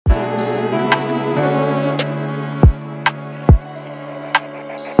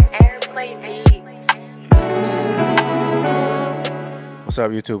What's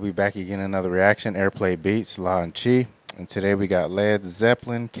up, YouTube? We back again, another reaction. Airplay Beats, La and Chi. And today we got Led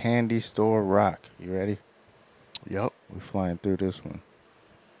Zeppelin, Candy Store Rock. You ready? Yep. We're flying through this one.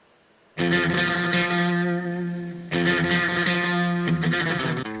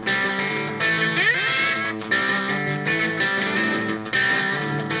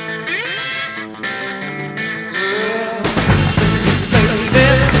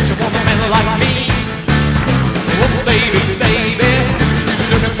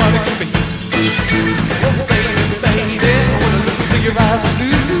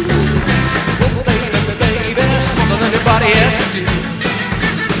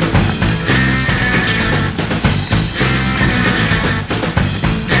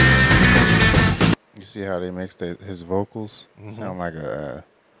 You see how they mix his vocals? Sound like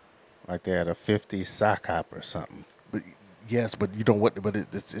they had a 50s sock hop or something. But yes, but you know what? But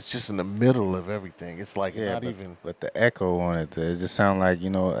it's just in the middle of everything. It's like not even. But the echo on it just sound like, you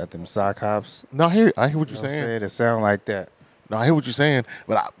know, at them sock hops. No, I hear what you're saying. It sound like that. No, I hear what you're saying.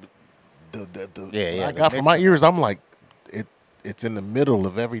 But I got from my ears, I'm like, it's in the middle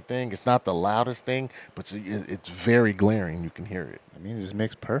of everything. It's not the loudest thing, but it's very glaring. You can hear it. I mean, it's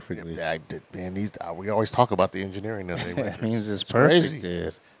mixed perfectly. Yeah, man, we always talk about the engineering of it. That means it's perfect, crazy.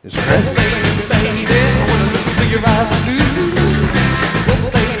 Dude. It's crazy.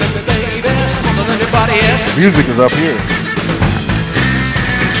 Music is up here.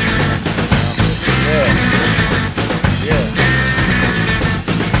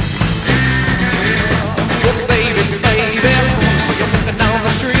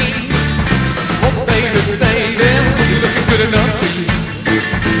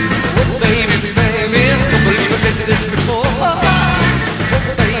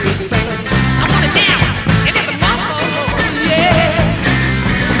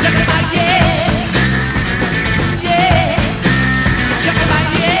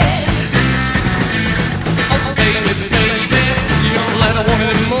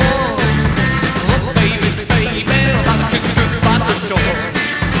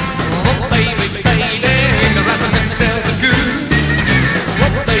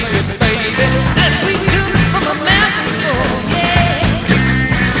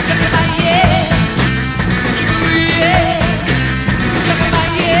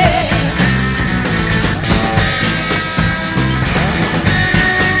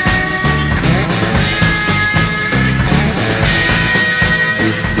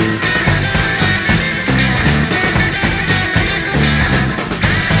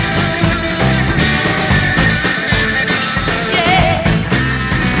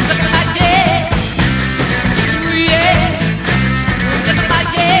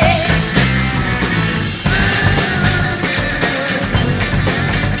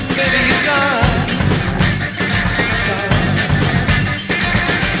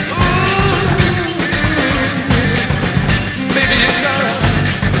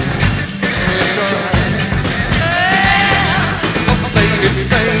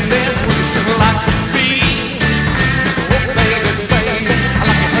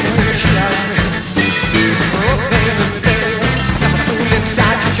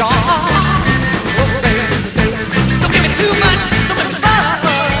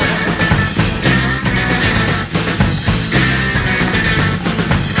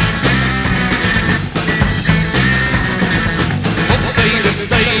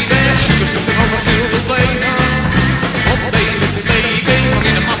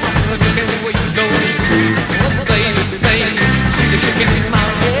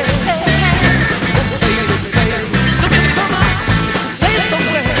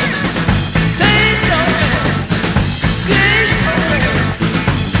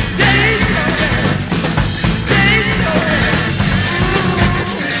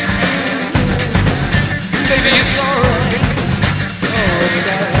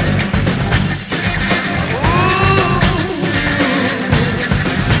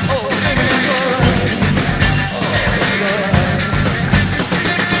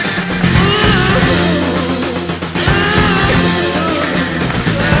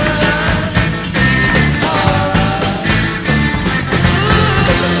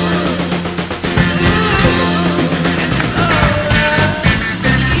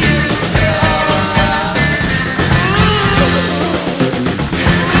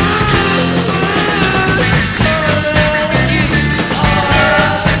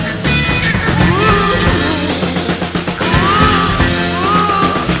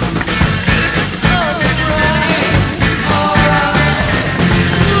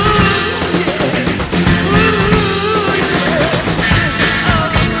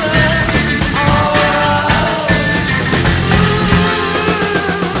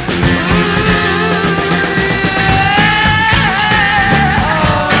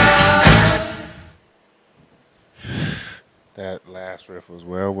 last riff was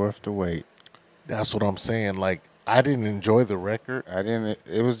well worth the wait. That's what I'm saying. Like, I didn't enjoy the record. I didn't.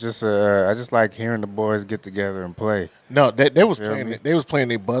 It was just. I just like hearing the boys get together and play. No, they was playing. Me? They was playing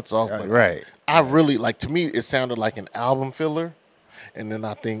their butts off. But right. I really like. To me, it sounded like an album filler. And then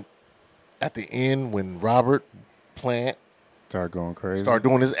I think at the end when Robert Plant start going crazy, start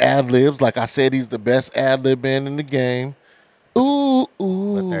doing his ad libs, like I said, he's the best ad lib band in the game. Ooh,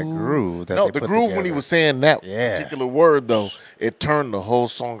 ooh. But that groove. The groove together, when he was saying that particular word, though, it turned the whole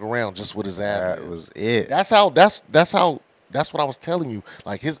song around just with his ad libs. That was it. That's what I was telling you.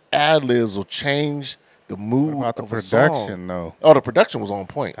 Like, his ad libs will change the mood what about the of production, though? Oh, the production was on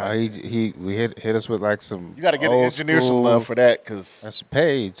point. Like, we hit us with like some. You got to get the engineer some love for that, because that's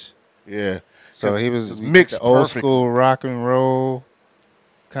Page. Yeah. So he was mixed old school rock and roll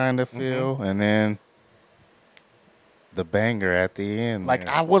kind of feel, and then the banger at the end. Like,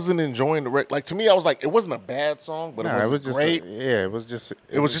 man. I wasn't enjoying the record. Like, to me, I was like, it wasn't a bad song, but it was great. It was just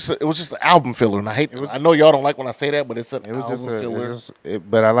an album filler, and I hate. I know y'all don't like when I say that, but it's an album filler.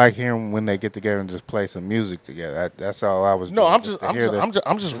 But I like hearing when they get together and just play some music together. That's all I was. No, I'm just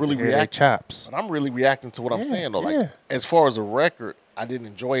really reacting. Chops. But I'm really reacting to what I'm saying though. Like, as far as a record, I didn't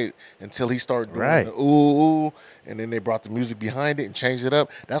enjoy it until he started doing the ooh, and then they brought the music behind it and changed it up.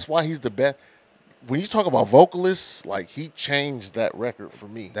 That's why he's the best. When you talk about vocalists, like, he changed that record for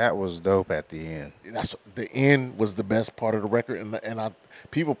me. That was dope at the end. The end was the best part of the record, and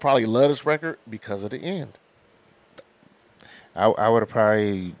people probably love this record because of the end. I would have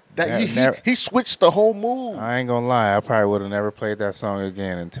probably he switched the whole mood. I ain't gonna lie, I probably would have never played that song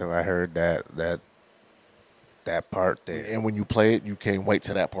again until I heard that part there. And when you play it, you can't wait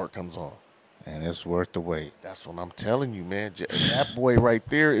till that part comes on. And it's worth the wait. That's what I'm telling you, man. That boy right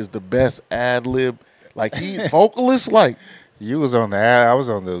there is the best ad lib. Like, he vocalist. Like, you was on the ad. I was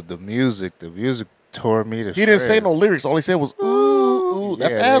on the music. The music tore me to. He didn't say no lyrics. All he said was ooh.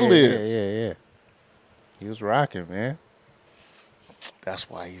 That's ad libs. Yeah. He was rocking, man. That's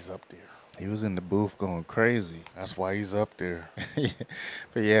why he's up there. He was in the booth going crazy. That's why he's up there.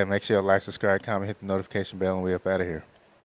 But yeah, make sure you like, subscribe, comment, hit the notification bell, and we up out of here.